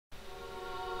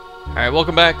Alright,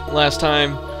 welcome back. Last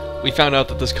time we found out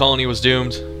that this colony was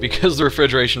doomed because the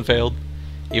refrigeration failed,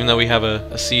 even though we have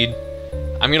a seed.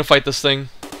 I'm gonna fight this thing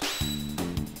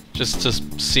just to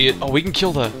see it. Oh, we can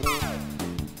kill the...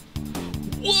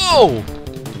 Whoa!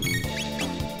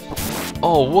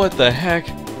 Oh, what the heck?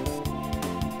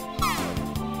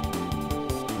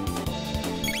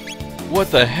 What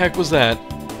the heck was that?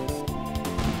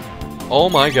 Oh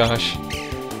my gosh.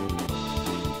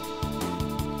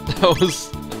 That was...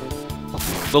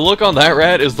 The look on that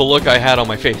rat is the look I had on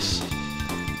my face.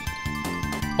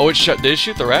 Oh, it did it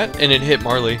shoot the rat? And it hit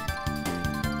Marley.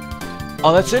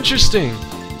 Oh, that's interesting.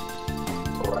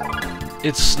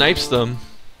 It snipes them.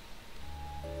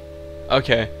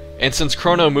 Okay. And since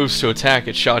Chrono moves to attack,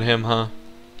 it shot him, huh?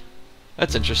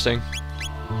 That's interesting.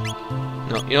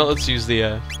 No, you know, let's use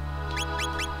the,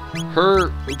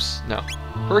 Oops, no.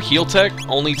 Her heal tech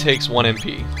only takes 1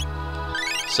 MP.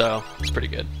 So, it's pretty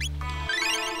good.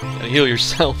 Gotta heal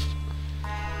yourself.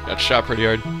 Got shot pretty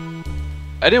hard.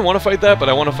 I didn't want to fight that, but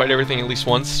I want to fight everything at least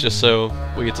once, just so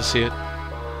we get to see it.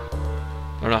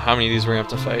 I don't know how many of these we're gonna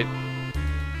have to fight.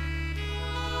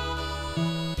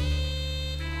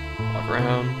 Walk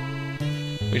around.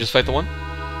 We just fight the one?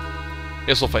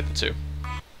 Guess we'll fight the two.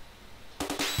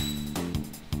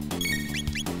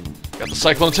 Got the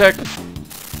Cyclone Tech.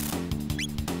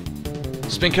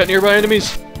 Spin cut nearby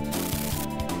enemies.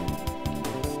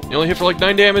 You only hit for like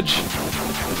 9 damage.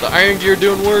 The Iron Gear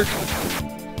doing work.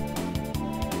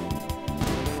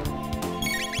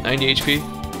 90 HP.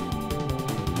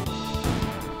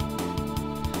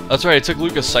 That's right, I took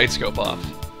Luca's sight scope off.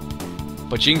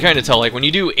 But you can kind of tell, like when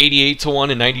you do 88 to one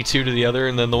and 92 to the other,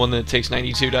 and then the one that takes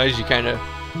 92 dies, you kind of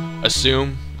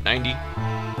assume 90.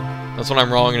 That's when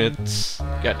I'm wrong, and it's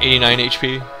got 89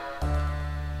 HP.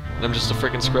 And I'm just a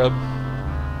freaking scrub.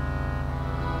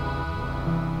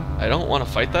 I don't want to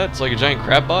fight that. It's like a giant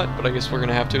crab bot, but I guess we're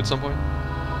gonna have to at some point.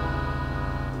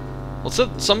 Well,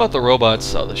 something about the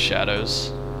robots. Oh, the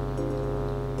shadows.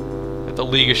 Got the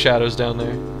League of Shadows down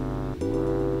there.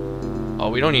 Oh,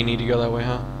 we don't even need to go that way,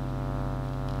 huh?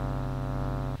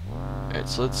 Alright,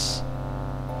 so let's...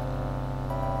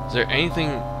 Is there anything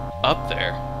up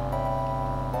there?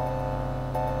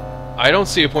 I don't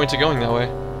see a point to going that way.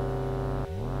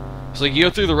 It's like you go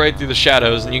through the right through the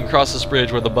shadows, and you can cross this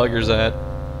bridge where the bugger's at.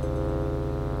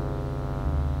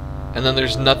 And then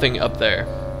there's nothing up there.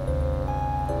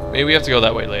 Maybe we have to go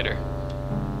that way later.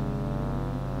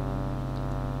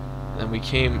 And then we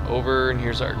came over, and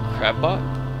here's our crab bot.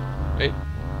 Wait.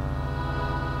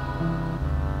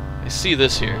 I see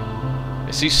this here.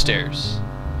 I see stairs.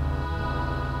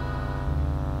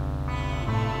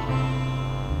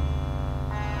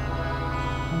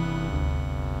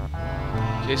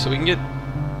 Okay, so we can get...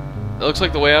 It looks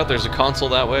like the way out, there's a console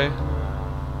that way.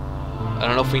 I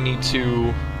don't know if we need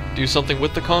to do something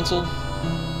with the console.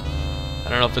 I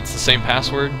don't know if it's the same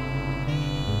password.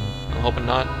 I'm hoping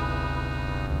not.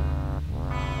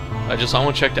 I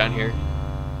want to check down here.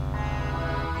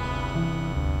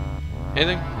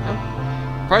 Anything?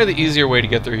 No? Probably the easier way to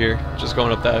get through here. Just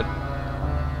going up that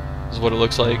is what it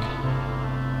looks like.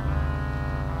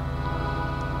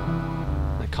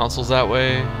 The console's that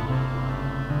way.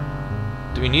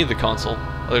 Do we need the console?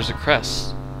 Oh, there's a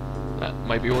crest. That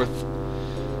might be worth...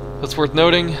 That's worth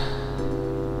noting. Do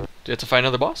you have to find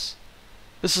another boss?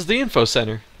 This is the info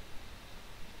center.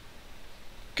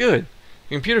 Good.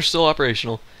 The computer's still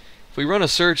operational. If we run a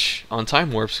search on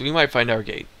time warps, we might find our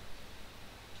gate.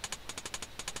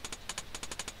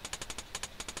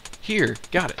 Here,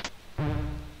 got it.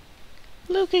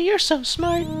 Luca, you're so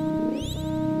smart.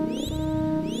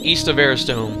 East of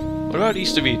Aristome. What about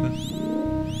east of Eden?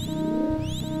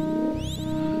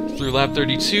 Through lab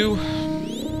 32.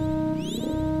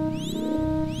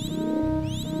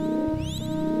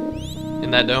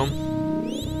 In that dome.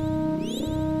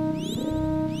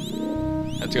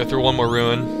 Have to go through one more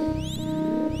ruin.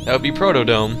 That would be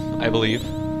Protodome, I believe.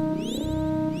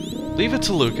 Leave it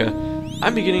to Luca.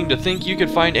 I'm beginning to think you could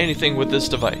find anything with this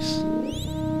device.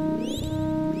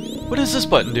 What does this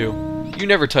button do? You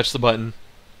never touch the button.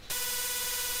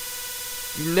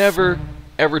 You never,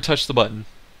 ever touch the button.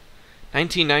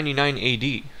 1999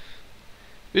 AD.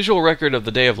 Visual record of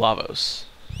the Day of Lavos.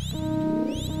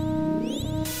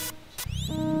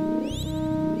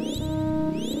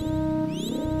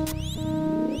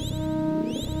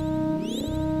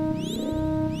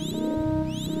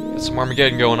 Got some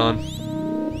Armageddon going on.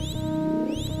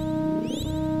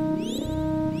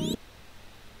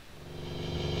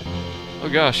 Oh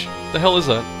gosh, the hell is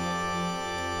that?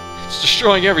 It's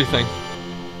destroying everything.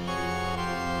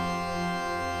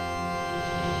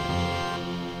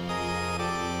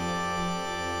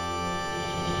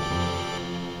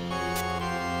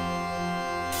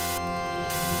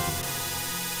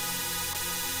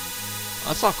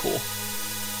 That's not cool.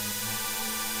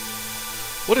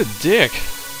 What a dick.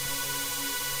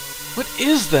 What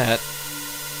is that?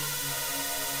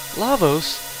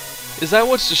 Lavos? Is that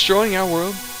what's destroying our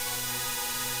world?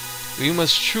 We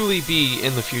must truly be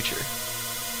in the future.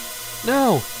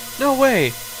 No! No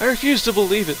way! I refuse to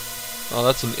believe it! Oh,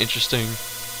 that's an interesting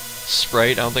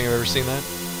sprite. I don't think I've ever seen that.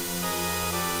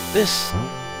 This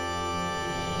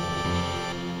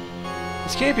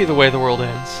can't be the way the world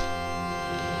ends.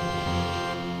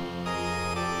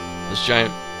 This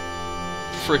giant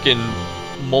frickin'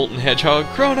 molten hedgehog.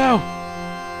 Chrono!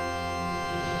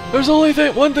 There's only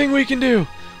one thing we can do!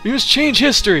 We must change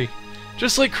history!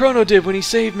 Just like Chrono did when he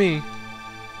saved me.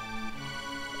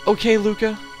 Okay,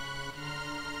 Luca?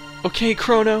 Okay,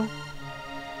 Chrono?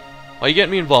 Why you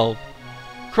getting me involved?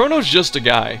 Chrono's just a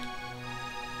guy.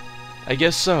 I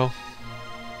guess so.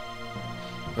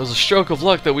 It was a stroke of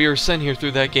luck that we were sent here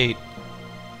through that gate.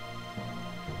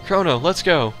 Chrono, let's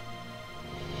go.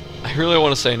 I really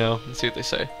want to say no. Let's see what they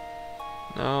say.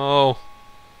 No.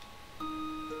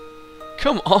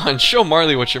 Come on, show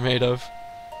Marley what you're made of.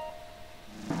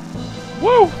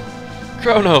 Woo!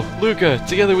 Chrono, Luca,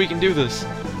 together we can do this.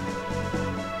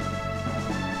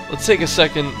 Let's take a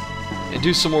second and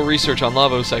do some more research on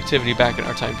Lavos activity back in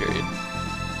our time period.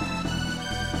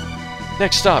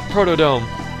 Next stop, Protodome.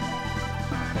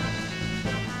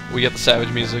 We get the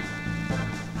Savage music.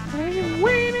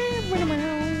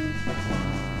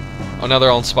 Oh, now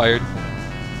they're all inspired.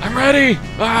 I'm ready!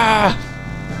 Ah!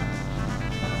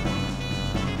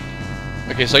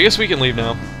 Okay, so I guess we can leave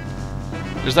now.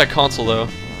 There's that console, though.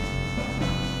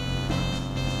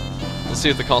 Let's see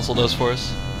what the console does for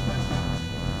us.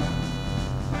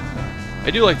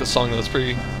 I do like the song, though. It's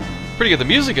pretty good. The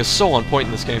music is so on point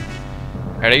in this game.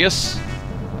 Alright, I guess...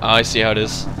 Oh, I see how it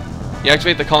is. You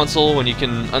activate the console when you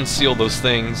can unseal those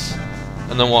things,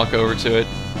 and then walk over to it.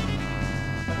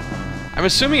 I'm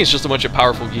assuming it's just a bunch of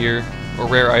powerful gear, or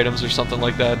rare items, or something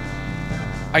like that.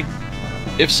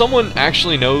 If someone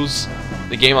actually knows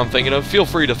the game I'm thinking of, feel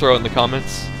free to throw it in the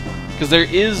comments. Because there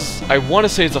is, I want to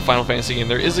say it's a Final Fantasy game,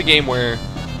 there is a game where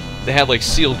they had like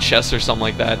sealed chests or something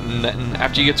like that, and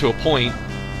after you get to a point,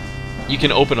 you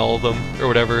can open all of them, or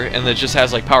whatever, and it just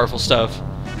has like powerful stuff.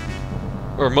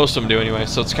 Or most of them do anyway,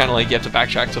 so it's kind of like you have to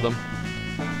backtrack to them.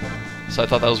 So I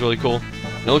thought that was really cool.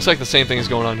 And it looks like the same thing is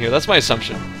going on here. That's my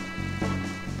assumption.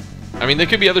 I mean, there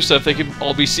could be other stuff. They could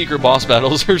all be secret boss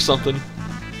battles or something.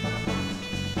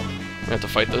 We have to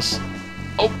fight this.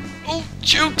 Oh,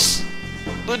 jukes!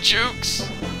 The jukes!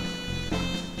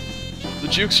 The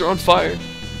jukes are on fire.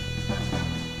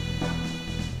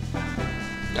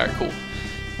 Alright, cool.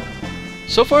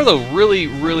 So far, though, really,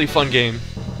 really fun game.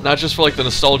 Not just for, like, the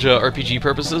nostalgia RPG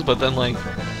purposes, but then, like,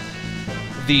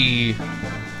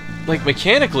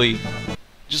 mechanically,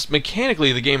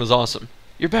 the game is awesome.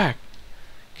 You're back.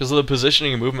 Because of the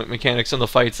positioning and movement mechanics in the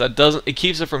fights, it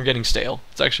keeps it from getting stale.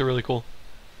 It's actually really cool.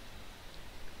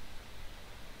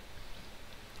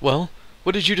 Well,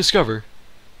 what did you discover?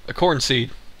 A corn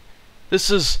seed. This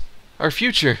is our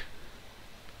future.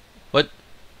 What?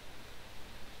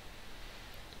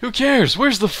 Who cares?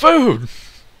 Where's the food?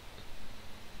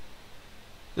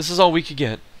 This is all we could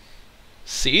get.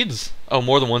 Seeds? Oh,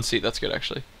 more than one seed. That's good,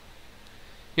 actually.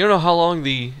 You don't know how long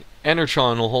the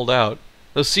Enertron will hold out.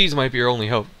 Those seeds might be your only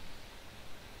hope.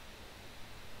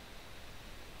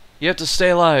 You have to stay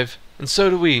alive, and so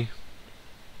do we.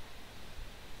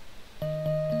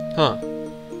 Huh.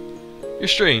 You're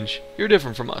strange. You're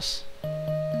different from us.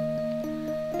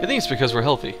 I think it's because we're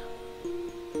healthy.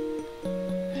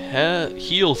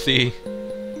 Healthy.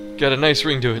 Got a nice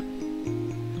ring to it.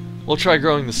 We'll try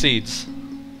growing the seeds.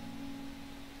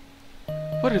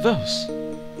 What are those?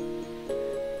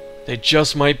 They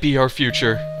just might be our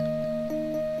future.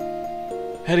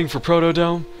 Heading for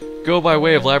Protodome, go by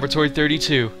way of Laboratory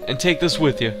 32, and take this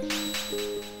with you.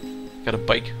 Got a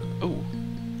bike. Oh.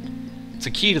 It's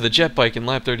a key to the jet bike in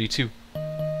Lab 32.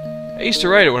 I used to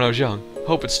ride it when I was young.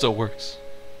 Hope it still works.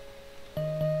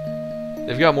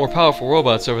 They've got more powerful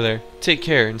robots over there. Take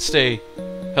care and stay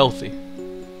healthy.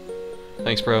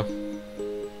 Thanks, bro.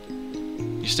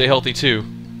 You stay healthy too.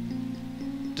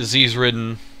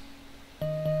 Disease-ridden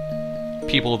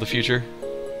people of the future.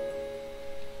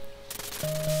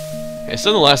 Okay, so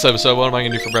in the last episode, what am I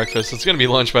going to do for breakfast? It's going to be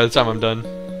lunch by the time I'm done.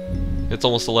 It's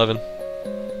almost 11.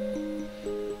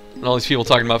 And all these people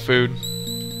talking about food.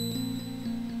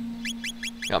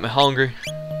 Got me hungry.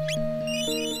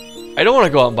 I don't want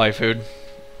to go out and buy food.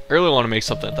 I really want to make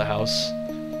something at the house.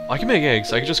 I can make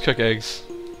eggs. I can just cook eggs.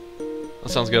 That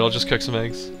sounds good. I'll just cook some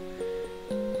eggs.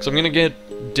 Because I'm going to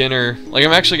get dinner. Like,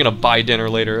 I'm actually going to buy dinner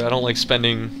later. I don't like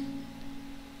spending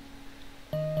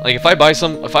Like if I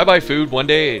buy food one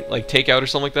day, like takeout or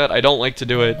something like that, I don't like to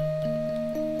do it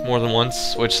more than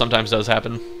once, which sometimes does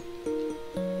happen.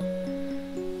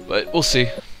 But we'll see.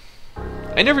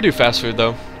 I never do fast food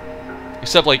though,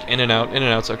 except like In-N-Out.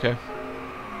 In-N-Out's okay.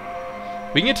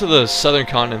 We can get to the southern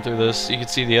continent through this. You can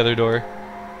see the other door,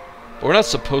 but we're not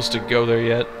supposed to go there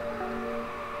yet.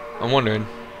 I'm wondering,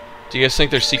 do you guys think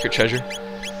there's secret treasure?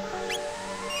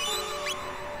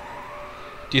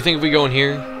 Do you think if we go in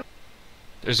here,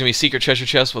 there's gonna be a secret treasure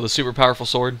chest with a super powerful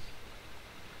sword?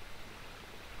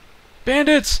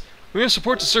 Bandits! We're gonna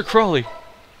support the Sir Crawley.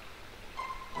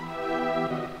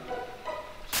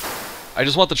 I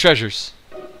just want the treasures.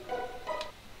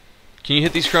 Can you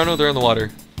hit these, Chrono? They're in the water.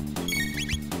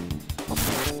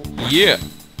 Yeah.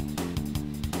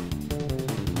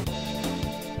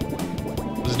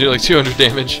 Does it do like 200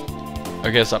 damage?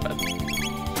 Okay, that's not bad.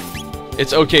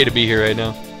 It's okay to be here right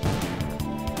now.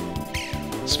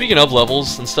 Speaking of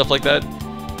levels and stuff like that,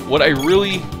 what I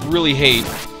really, really hate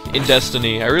in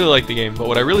Destiny, I really like the game, but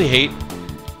what I really hate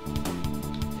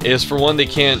is, for one, they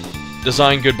can't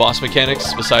design good boss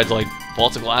mechanics besides like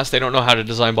Vault of Glass. They don't know how to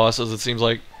design bosses, it seems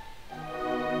like.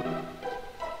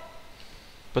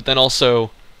 But then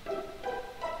also,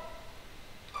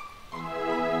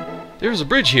 there's a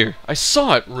bridge here. I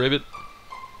saw it, Ribbit.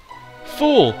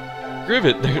 Fool!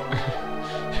 Ribbit,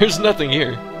 there's nothing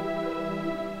here.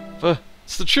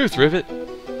 It's the truth, Ribbit.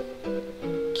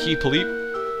 Key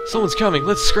Polyp. Someone's coming.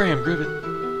 Let's scram, Ribbit.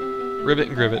 Ribbit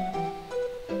and Gribbit.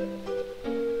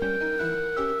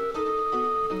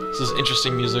 This is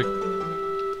interesting music.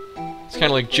 It's kind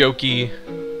of like jokey.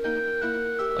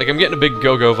 Like I'm getting a big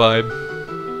go-go vibe.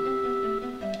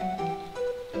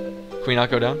 Can we not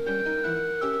go down?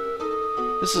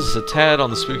 This is a tad on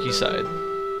the spooky side.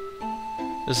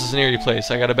 This is an eerie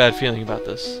place. I got a bad feeling about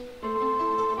this.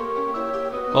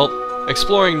 Well,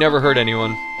 exploring never hurt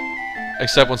anyone.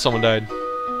 Except when someone died.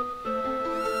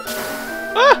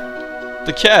 Ah!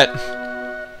 The cat!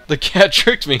 The cat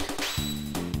tricked me!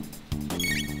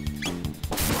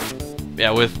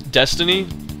 Yeah, with Destiny,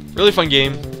 really fun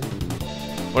game.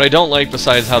 What I don't like,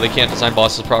 besides how they can't design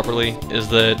bosses properly, is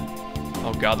that...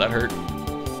 Oh god, that hurt.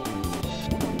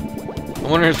 I'm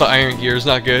wondering if the iron gear is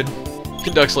not good.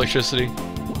 Conducts electricity.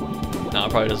 No,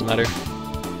 it probably doesn't matter.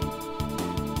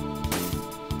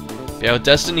 Yeah, with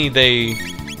Destiny, the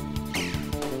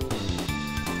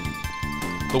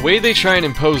way they try and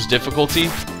impose difficulty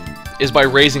is by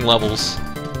raising levels.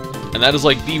 And that is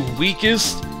like the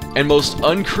weakest and most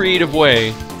uncreative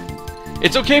way.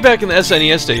 It's okay back in the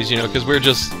SNES days, you know, because we're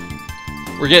just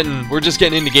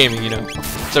getting into gaming, you know.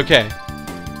 It's okay.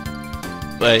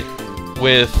 But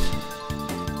with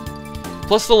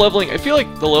plus the leveling, I feel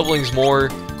like the leveling's more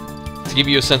to give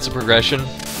you a sense of progression.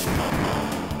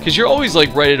 Because you're always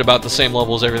like right at about the same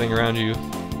level as everything around you.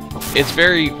 It's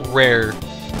very rare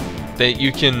that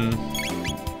you can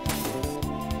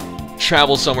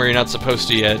travel somewhere you're not supposed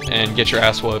to yet and get your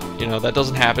ass whooped. You know, that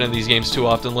doesn't happen in these games too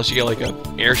often unless you get like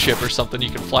an airship or something.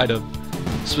 You can fly to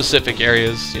specific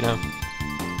areas, you know.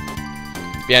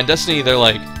 Yeah, in Destiny they're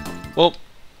like, well,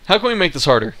 how can we make this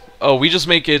harder? Oh, we just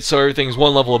make it so everything's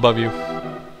one level above you.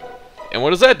 And what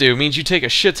does that do? It means you take a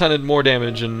shit ton of more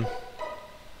damage and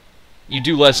you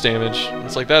do less damage.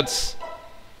 It's like, that's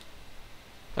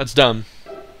dumb.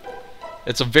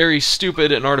 It's a very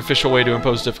stupid and artificial way to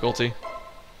impose difficulty.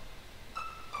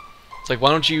 It's like,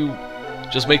 why don't you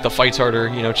just make the fights harder,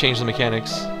 you know, change the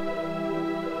mechanics.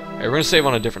 Alright, we're gonna save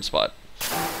on a different spot.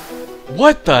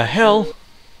 What the hell?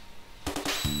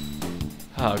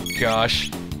 Oh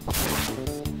gosh.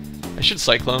 I should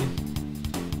Cyclone.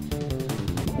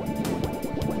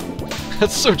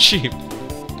 That's so cheap.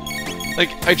 Like,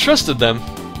 I trusted them.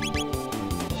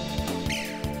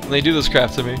 And they do this crap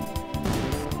to me.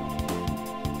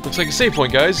 Looks like a save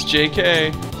point, guys.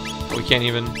 JK. Oh, we can't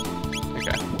even...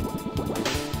 Okay.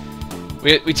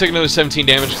 We took another 17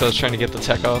 damage because I was trying to get the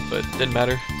tech off, but didn't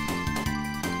matter.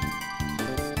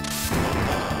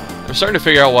 I'm starting to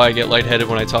figure out why I get lightheaded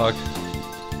when I talk.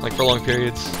 Like, for long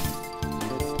periods.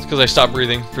 It's because I stop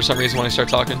breathing for some reason when I start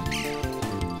talking.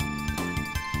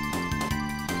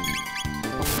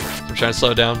 I'm trying to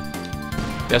slow it down.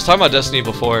 Yeah, I was talking about Destiny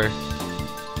before.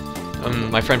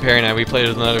 My friend Perry and I, we played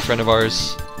with another friend of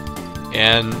ours.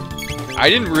 And I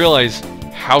didn't realize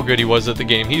how good he was at the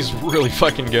game. He's really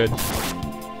fucking good.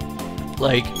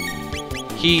 Like,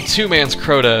 he two-mans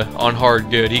Crota on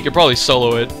hard good. He could probably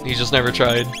solo it. He just never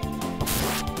tried.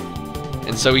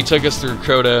 And so he took us through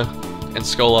Crota and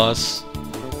Skolas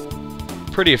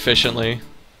pretty efficiently.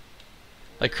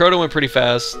 Like, Crota went pretty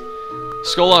fast.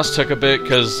 Skolas took a bit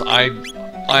because I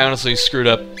honestly screwed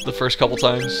up the first couple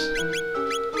times.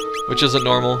 which isn't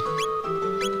normal.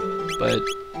 But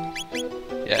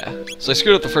yeah, so I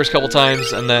screwed up the first couple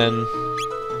times, and then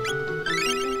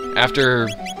after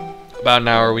about an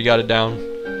hour we got it down.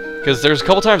 Because there's a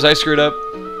couple times I screwed up,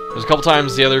 there's a couple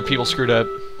times the other people screwed up,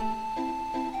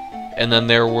 and then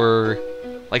there were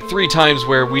like 3 times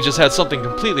where we just had something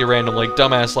completely random, like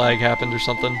dumbass lag happened or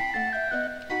something.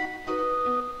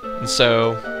 And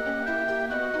so,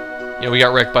 you know, we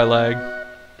got wrecked by lag.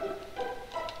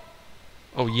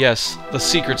 Oh yes, the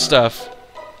secret stuff.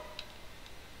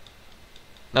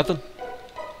 Nothing?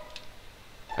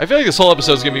 I feel like this whole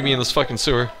episode's gonna be me in this fucking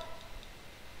sewer.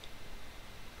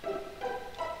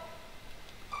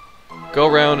 Go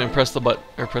around and press the button,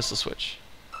 or press the switch.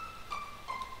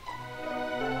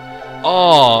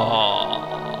 Oh,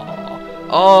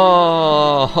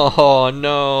 oh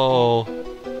no.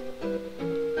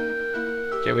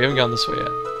 Okay, we haven't gone this way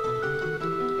yet.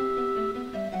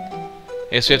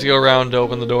 Okay, so we have to go around to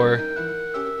open the door.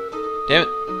 Damn it.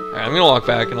 Alright, I'm gonna walk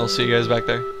back and I'll see you guys back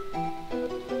there.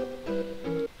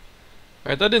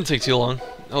 Alright, that didn't take too long.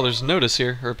 Oh, there's a notice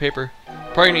here, or a paper.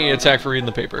 Probably gonna need an attack for reading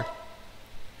the paper.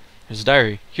 There's a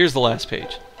diary. Here's the last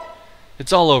page.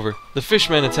 It's all over. The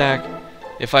fishmen attack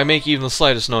if I make even the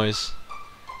slightest noise.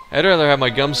 I'd rather have my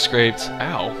gums scraped,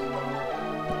 ow,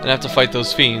 than have to fight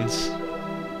those fiends.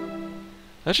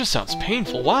 That just sounds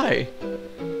painful. Why?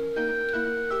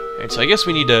 Alright, so I guess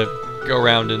we need to go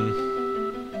around and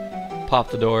pop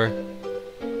the door.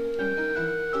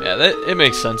 Yeah, it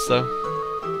makes sense though.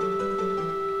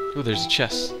 Ooh, there's a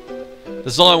chest.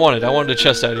 This is all I wanted. I wanted a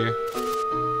chest out of here.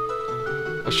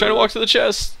 I was trying to walk to the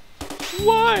chest.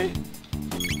 Why?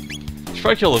 Should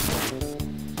probably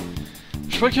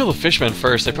kill the fishmen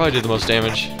first. They probably do the most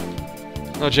damage.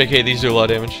 Oh, JK, these do a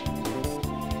lot of damage.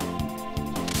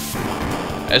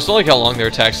 I just don't like how long their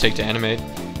attacks take to animate.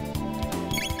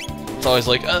 It's always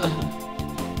like,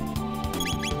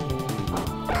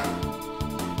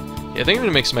 Yeah, I think I'm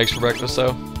gonna make some eggs for breakfast,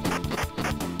 though.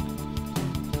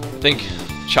 I think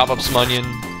chop up some onion,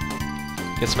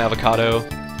 get some avocado,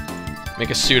 make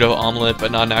a pseudo omelet,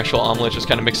 but not an actual omelet, just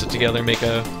kind of mix it together, make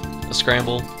a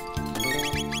scramble.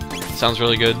 Sounds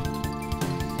really good.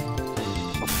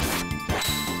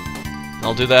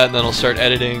 I'll do that, and then I'll start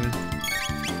editing.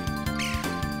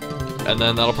 And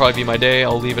then that'll probably be my day.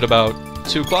 I'll leave it about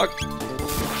 2 o'clock.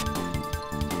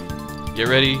 Get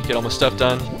ready, get all my stuff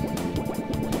done.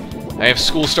 I have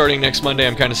school starting next Monday,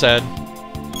 I'm kind of sad.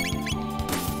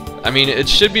 I mean, it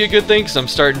should be a good thing, because I'm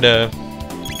starting to...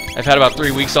 I've had about 3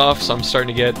 weeks off, so I'm starting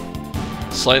to get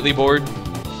slightly bored.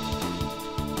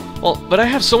 Well, but I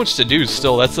have so much to do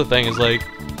still, that's the thing, is like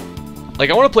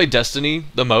I want to play Destiny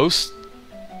the most,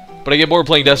 but I get bored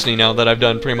playing Destiny now that I've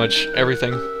done pretty much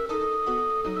everything.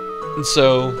 And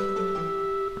so,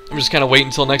 I'm just kind of waiting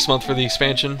until next month for the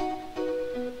expansion.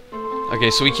 Okay,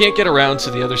 so we can't get around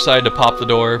to the other side to pop the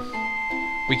door.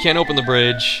 We can't open the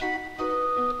bridge.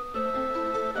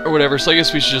 Or whatever, so I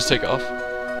guess we should just take off.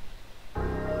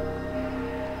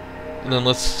 And then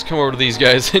let's come over to these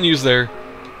guys and use their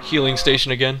healing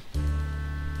station again.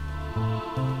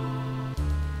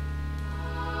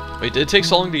 Wait, did it take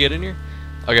so long to get in here?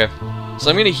 Okay, so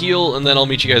I'm gonna heal and then I'll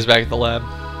meet you guys back at the lab.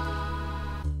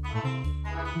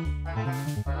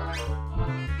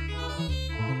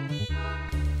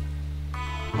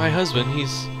 My husband,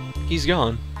 he's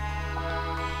gone.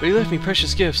 But he left me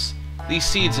precious gifts, these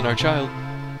seeds and our child.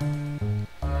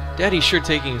 Daddy's sure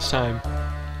taking his time.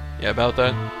 Yeah, about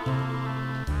that.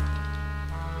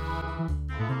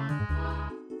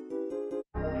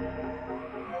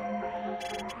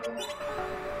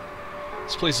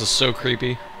 This place is so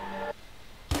creepy.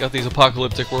 Got these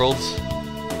apocalyptic worlds.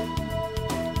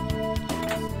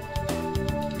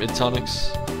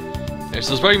 Mid-tonics. Okay,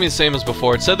 so it's probably gonna be the same as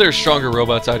before. It said there's stronger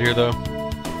robots out here, though.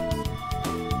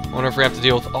 I wonder if we have to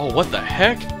deal with... Oh, what the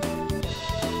heck?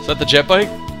 Is that the jet bike?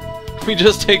 Can we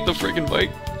just take the freaking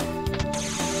bike?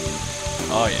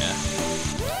 Oh, yeah.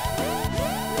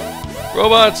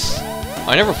 Robots!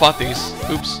 I never fought these.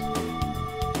 Oops.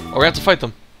 Oh, we have to fight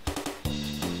them.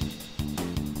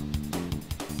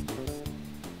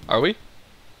 Are we?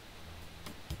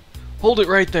 Hold it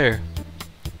right there.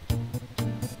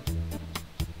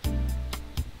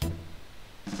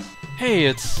 Hey,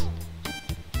 it's...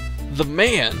 the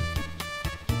man.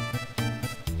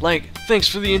 Like, thanks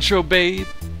for the intro, babe.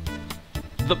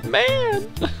 The man!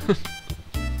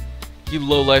 You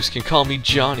lowlifes can call me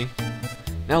Johnny.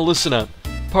 Now listen up.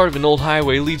 Part of an old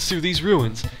highway leads through these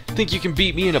ruins. Think you can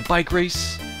beat me in a bike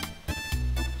race?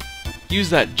 Use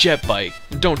that jet bike.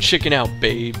 And don't chicken out,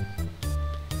 babe.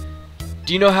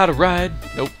 Do you know how to ride?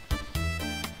 Nope.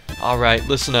 Alright,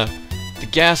 listen up. The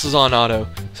gas is on auto,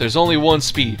 so there's only one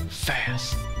speed.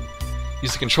 fast.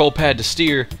 Use the control pad to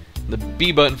steer, and the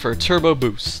B button for a turbo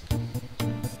boost.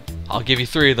 I'll give you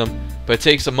 3 of them, but it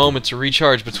takes a moment to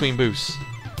recharge between boosts.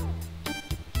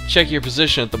 Check your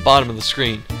position at the bottom of the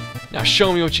screen. Now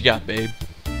show me what you got, babe.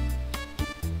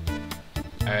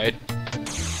 Alright.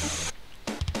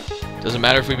 Doesn't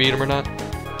matter if we beat him or not.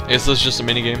 I guess this is just a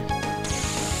minigame.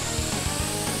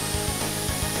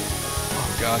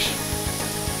 Oh gosh.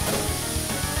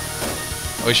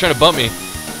 Oh, he's trying to bump me.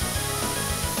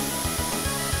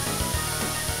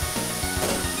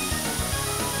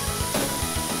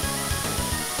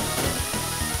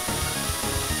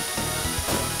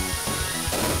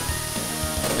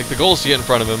 Like, the goal is to get in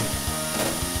front of him.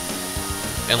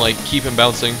 And, like, keep him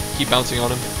bouncing. Keep bouncing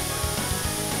on him.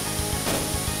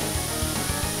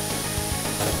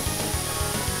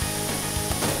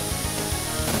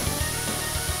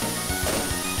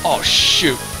 Oh,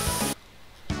 shoot.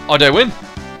 Oh, did I win?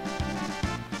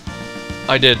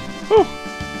 I did. Whew.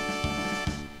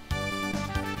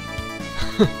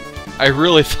 I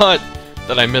really thought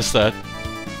that I missed that.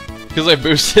 Because I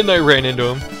boosted and I ran into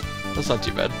him. That's not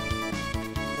too bad.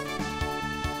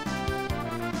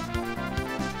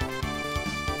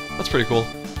 That's pretty cool.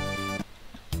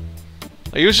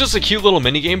 Like, it was just a cute little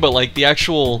minigame, but like the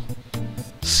actual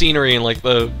scenery and like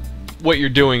the what you're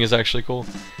doing is actually cool.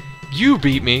 You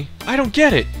beat me. I don't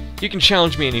get it. You can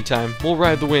challenge me anytime. We'll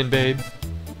ride the wind, babe.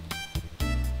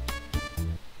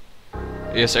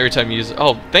 Yes, every time you use it.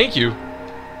 Oh, thank you.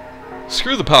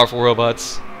 Screw the powerful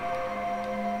robots.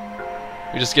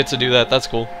 We just get to do that. That's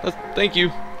cool. Thank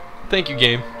you. Thank you,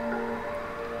 game.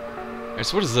 Alright,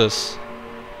 so what is this?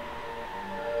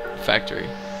 Factory.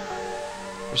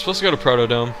 We're supposed to go to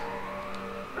Protodome.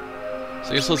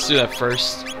 So I guess let's do that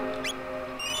first.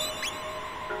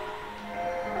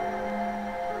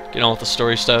 Get on with the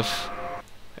story stuff.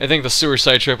 I think the sewer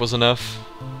side trip was enough.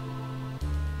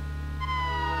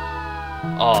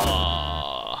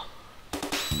 Aww.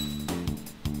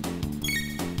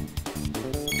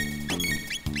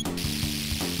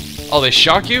 Oh, they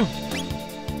shock you?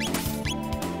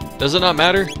 Does it not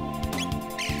matter?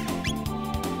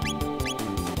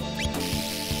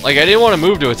 Like, I didn't want to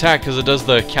move to attack because it does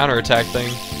the counter-attack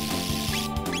thing.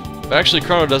 But actually,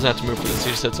 Chrono doesn't have to move for this.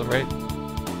 He just hits him, right?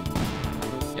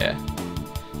 Yeah.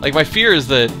 Like, my fear is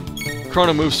that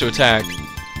Chrono moves to attack.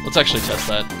 Let's actually test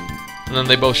that. And then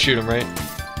they both shoot him, right?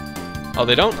 Oh,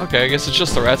 they don't? Okay, I guess it's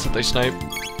just the rats that they snipe.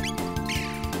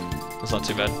 That's not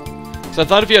too bad. So I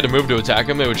thought if you had to move to attack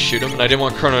him, it would shoot him, and I didn't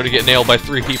want Chrono to get nailed by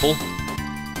 3 people.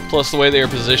 Plus, the way they are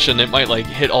positioned, it might, like,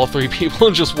 hit all 3 people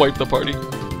and just wipe the party.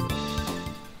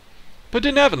 But it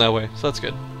didn't happen that way, so that's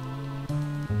good.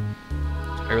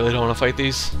 I really don't want to fight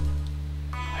these.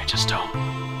 I just don't.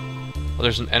 Oh,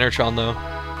 there's an Enertron, though.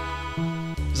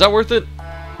 Is that worth it?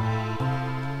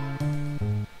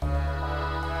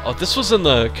 Oh, this was in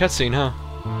the cutscene, huh?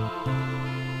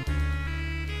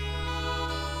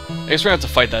 I guess we're gonna have to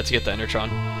fight that to get the Enertron.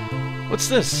 What's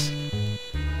this?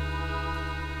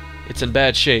 It's in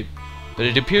bad shape, but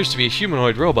it appears to be a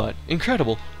humanoid robot.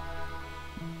 Incredible.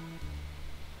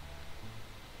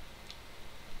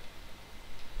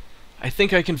 I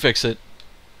think I can fix it.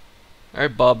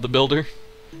 Alright, Bob the Builder.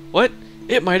 What?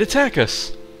 It might attack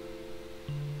us.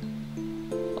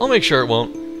 I'll make sure it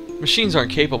won't. Machines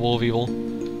aren't capable of evil.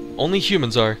 Only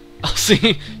humans are. I'll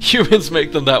see. Humans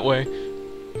make them that way.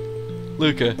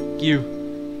 Luca,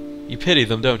 you pity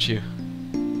them, don't you?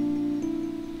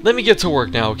 Let me get to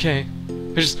work now, okay?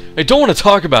 I don't want to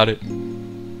talk about it.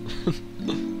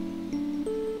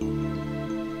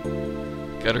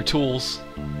 Got our tools.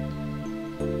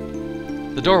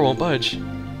 The door won't budge.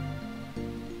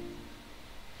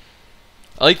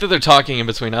 I like that they're talking in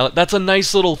between. That's a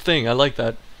nice little thing. I like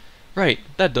that. Right,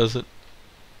 that does it.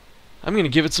 I'm gonna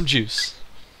give it some juice.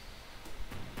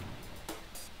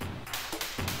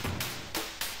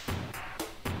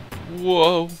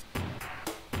 Whoa.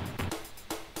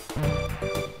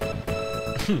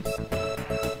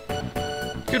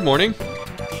 Good morning.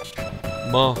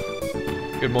 Ma.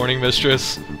 Good morning,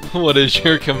 mistress. What is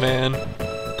your command?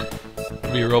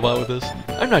 Be a robot with this.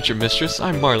 I'm not your mistress,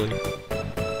 I'm Marley.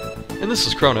 And this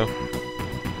is Chrono.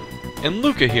 And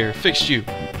Luca here fixed you.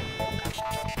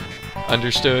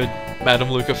 Understood.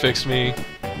 Madam Luca fixed me.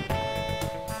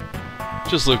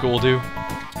 Just Luca will do.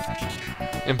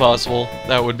 Impossible.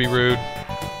 That would be rude.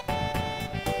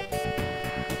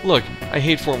 Look, I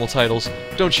hate formal titles.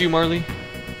 Don't you, Marley?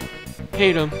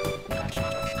 Hate them.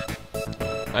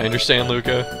 I understand,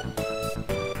 Luca.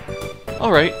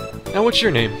 Alright, now what's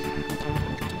your name?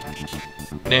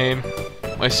 Name.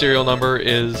 My serial number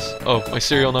is... Oh, my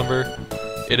serial number.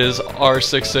 It is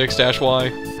R66-Y.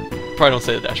 Probably don't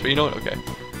say the dash, but you know what? Okay.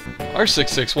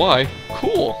 R66Y?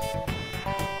 Cool.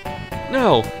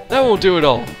 No, that won't do it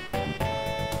all.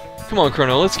 Come on,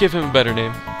 Chrono, let's give him a better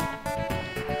name.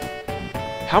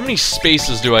 How many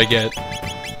spaces do I get?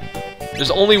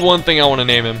 There's only one thing I want to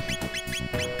name him.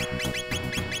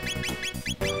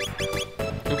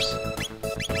 Oops.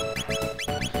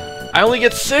 I only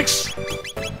get 6?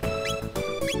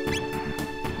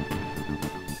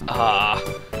 Ah.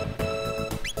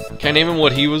 Can I name him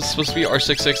what he was supposed to be?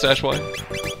 R66-Y?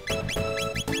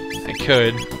 I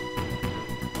could.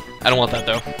 I don't want that,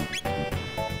 though.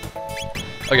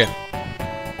 Okay.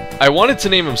 I wanted to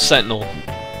name him Sentinel,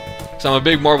 because I'm a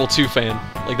big Marvel 2 fan.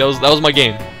 Like, that was my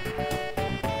game.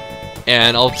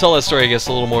 And I'll tell that story, I guess,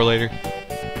 a little more later.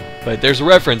 But there's a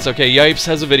reference. Okay, Yipes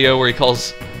has a video where he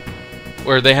calls...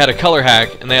 where they had a color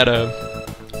hack, and they had a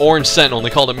orange Sentinel, and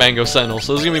they called it Mango Sentinel.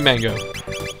 So this is gonna be Mango.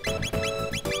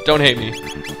 Don't hate me.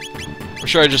 I'm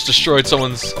sure I just destroyed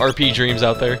someone's RP dreams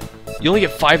out there. You only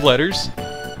get 5 letters?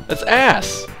 That's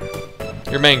ass!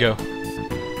 You're Mango.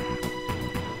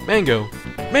 Mango.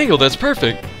 Mango, that's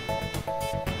perfect!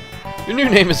 Your new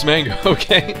name is Mango,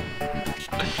 okay?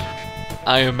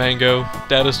 I am Mango.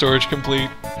 Data storage complete.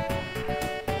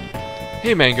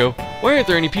 Hey Mango, why aren't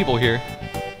there any people here?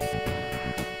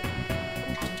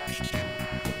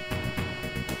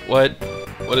 What?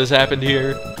 What has happened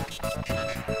here?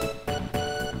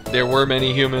 There were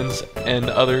many humans and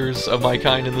others of my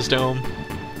kind in this dome.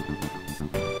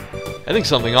 I think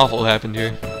something awful happened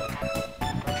here.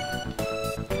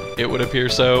 It would appear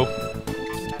so.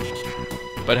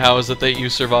 But how is it that you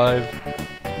survive?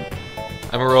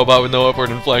 I'm a robot with no upward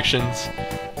inflections.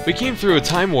 We came through a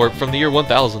time warp from the year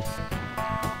 1000.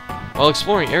 While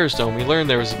exploring Airstone, we learned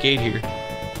there was a gate here.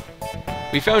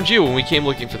 We found you when we came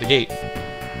looking for the gate.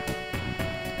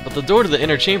 But the door to the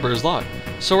inner chamber is locked,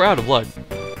 so we're out of luck.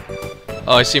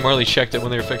 Oh, I see Marley checked it when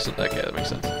they were fixing it. Okay, that makes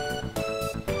sense.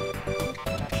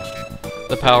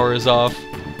 The power is off.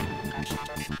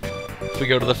 If we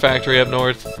go to the factory up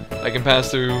north, I can pass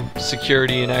through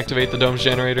security and activate the dome's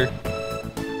generator.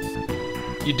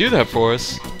 You do that for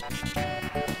us.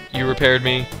 You repaired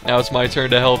me, now it's my turn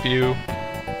to help you.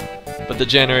 But the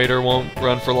generator won't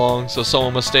run for long, so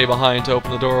someone must stay behind to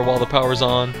open the door while the power's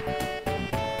on.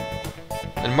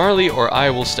 And Marley or I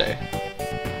will stay.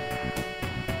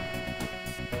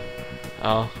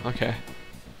 Oh, okay.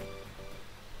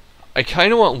 I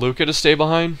kinda want Luca to stay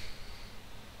behind.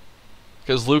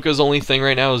 Because Luca's only thing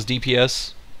right now is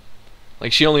DPS.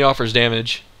 Like, she only offers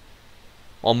damage.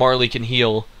 While Marley can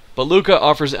heal. But Luca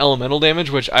offers elemental damage,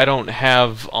 which I don't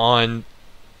have on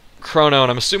Chrono,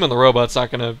 and I'm assuming the robot's not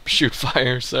gonna shoot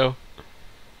fire, so...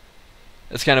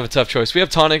 It's kind of a tough choice. We have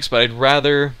tonics, but I'd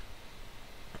rather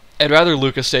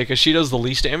Luca stay, because she does the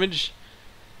least damage.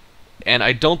 And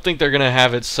I don't think they're gonna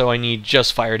have it, so I need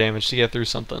just fire damage to get through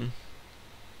something.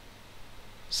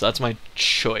 So that's my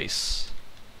choice.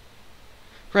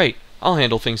 Right, I'll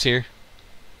handle things here.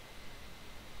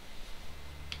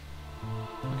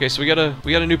 Okay, so we got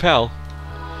a new pal.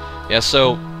 Yeah,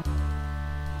 so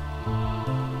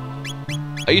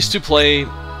I used to play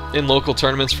in local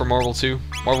tournaments for Marvel 2,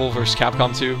 Marvel vs.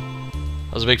 Capcom 2.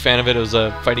 I was a big fan of it. It was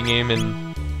a fighting game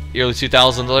in the early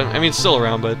 2000s. I mean, it's still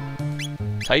around, but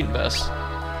Titan best.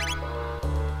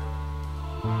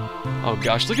 Oh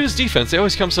gosh, look at his defense. They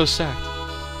always come so stacked.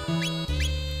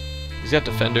 He's got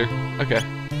Defender. Okay.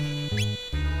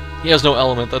 He has no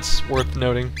element. That's worth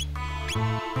noting.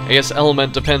 I guess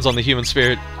element depends on the human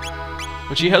spirit,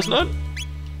 which he has none.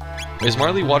 Is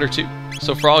Marley water too?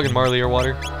 So Frog and Marley are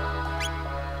water.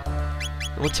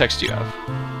 And what text do you have?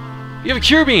 You have a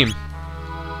Cure Beam!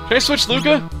 Can I switch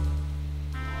Luca?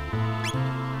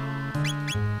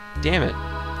 Damn it.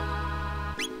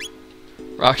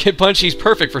 Rocket Punch, he's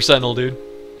perfect for Sentinel, dude.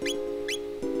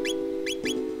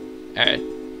 Alright.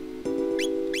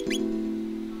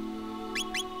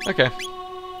 Okay.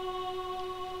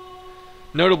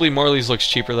 Notably, Marley's looks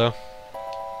cheaper, though.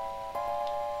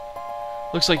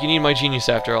 Looks like you need my genius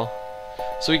after all.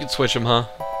 So we can switch him, huh?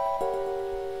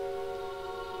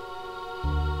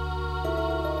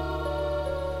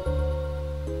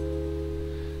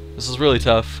 This is really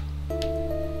tough.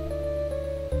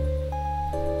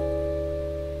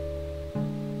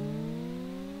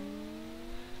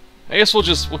 I guess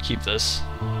we'll keep this.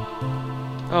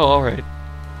 Oh, alright.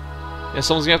 Yeah,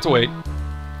 someone's gonna have to wait.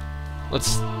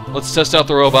 Let's test out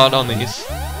the robot on these.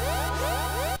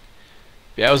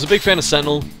 Yeah, I was a big fan of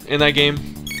Sentinel in that game.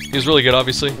 He was really good,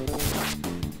 obviously.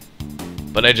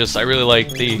 But I really like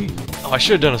the... Oh, I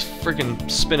should have done a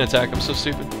freaking spin attack. I'm so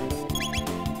stupid.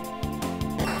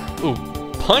 Ooh,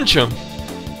 punch him!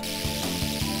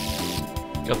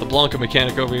 Got the Blanca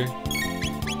mechanic over here.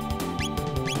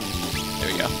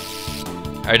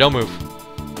 Alright, don't move.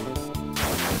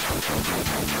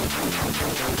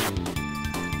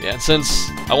 Yeah, and since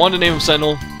I wanted to name him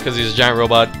Sentinel, because he's a giant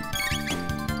robot,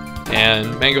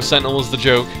 and Mango Sentinel was the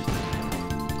joke,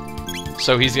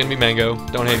 so he's gonna be Mango.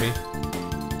 Don't hate me.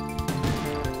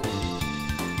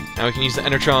 Now we can use the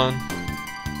Enertron.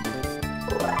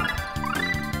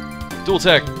 Dual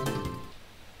tech.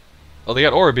 Oh, they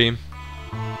got Aura Beam.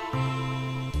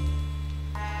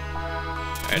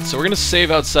 Alright, so we're gonna save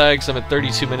outside because I'm at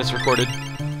 32 minutes recorded.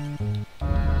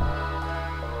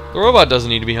 The robot doesn't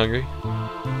need to be hungry.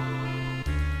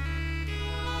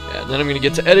 Yeah, then I'm gonna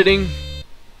get to editing.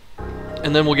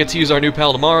 And then we'll get to use our new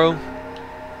pal tomorrow.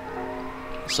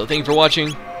 So thank you for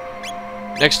watching.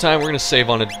 Next time we're gonna save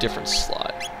on a different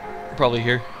slot. Probably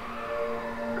here.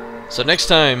 So next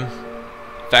time,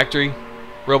 factory,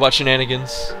 robot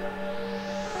shenanigans,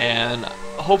 and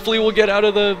hopefully we'll get out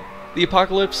of the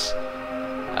apocalypse.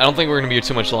 I don't think we're gonna be here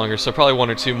too much longer, so probably 1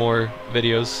 or 2 more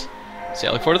videos. So yeah,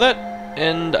 I look forward to that,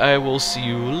 and I will see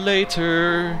you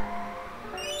later.